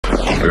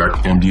I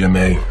got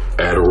MDMA,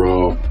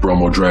 Adderall,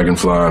 Bromo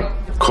Dragonfly,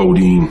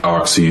 codeine,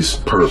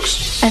 oxys,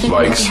 perks,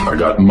 likes. I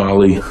got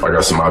Molly, I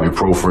got some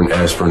ibuprofen,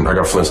 aspirin, I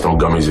got Flintstone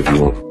gummies if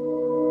you want.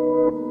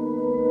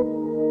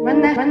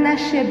 Run that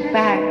shit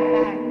back.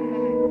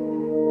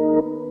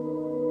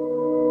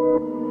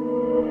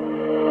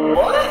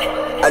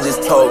 I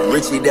just told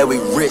Richie that we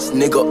rich,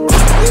 nigga.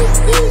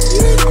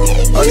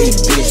 Only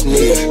bitch,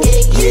 nigga.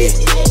 Yeah.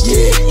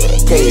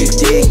 Can you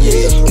dig,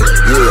 yeah.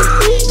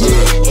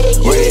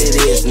 What it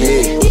is,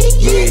 nigga.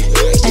 Yeah.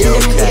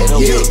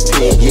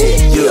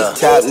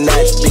 Top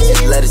notch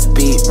bitches, let us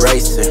beat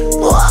racer.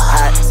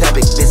 Hot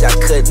topic, bitch, I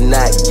could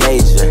not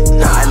gauge her.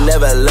 I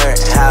never learned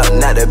how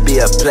not to be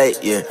a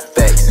player.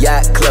 Facts.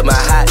 Yacht club, my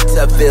hot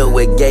tub filled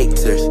with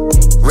gators.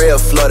 Real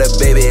Florida,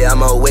 baby,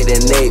 I'm away the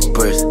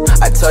neighbors.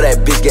 I told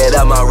that bitch get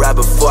out my ride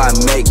before I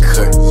make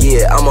her.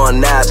 Yeah, I'm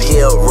on Knob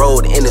Hill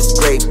Road in a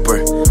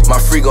scraper. My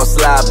free gon'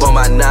 slide on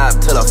my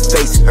knob till her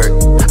face hurt.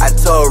 I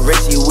told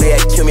Richie we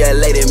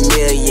accumulated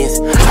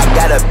millions. I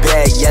got a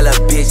bad yellow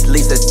bitch,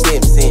 Lisa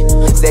Simpson.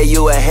 Say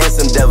you a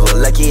handsome devil,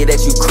 lucky that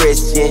you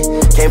Christian.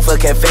 Came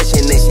for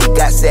confession and she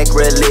got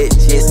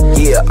sacrilegious.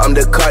 Yeah, I'm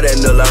the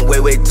cardinal, I'm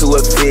way too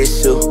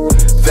official.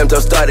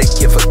 Femto started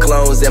kit for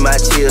clones and my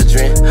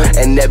children.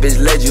 And that bitch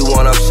led you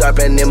on, I'm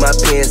sharpening my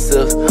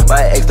pencils.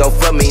 My ex don't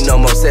fuck me no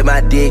more, say my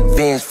dick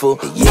vengeful.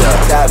 Yeah,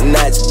 top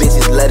notch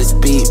bitches, let us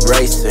beat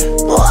racer.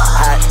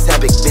 Hot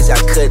topic, bitch,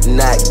 I could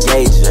not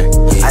gauge her.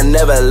 I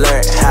never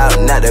learned how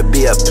not to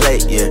be a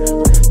player.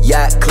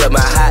 Yacht club,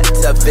 my hot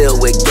tub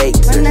filled with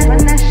gators.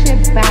 Run that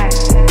shit back.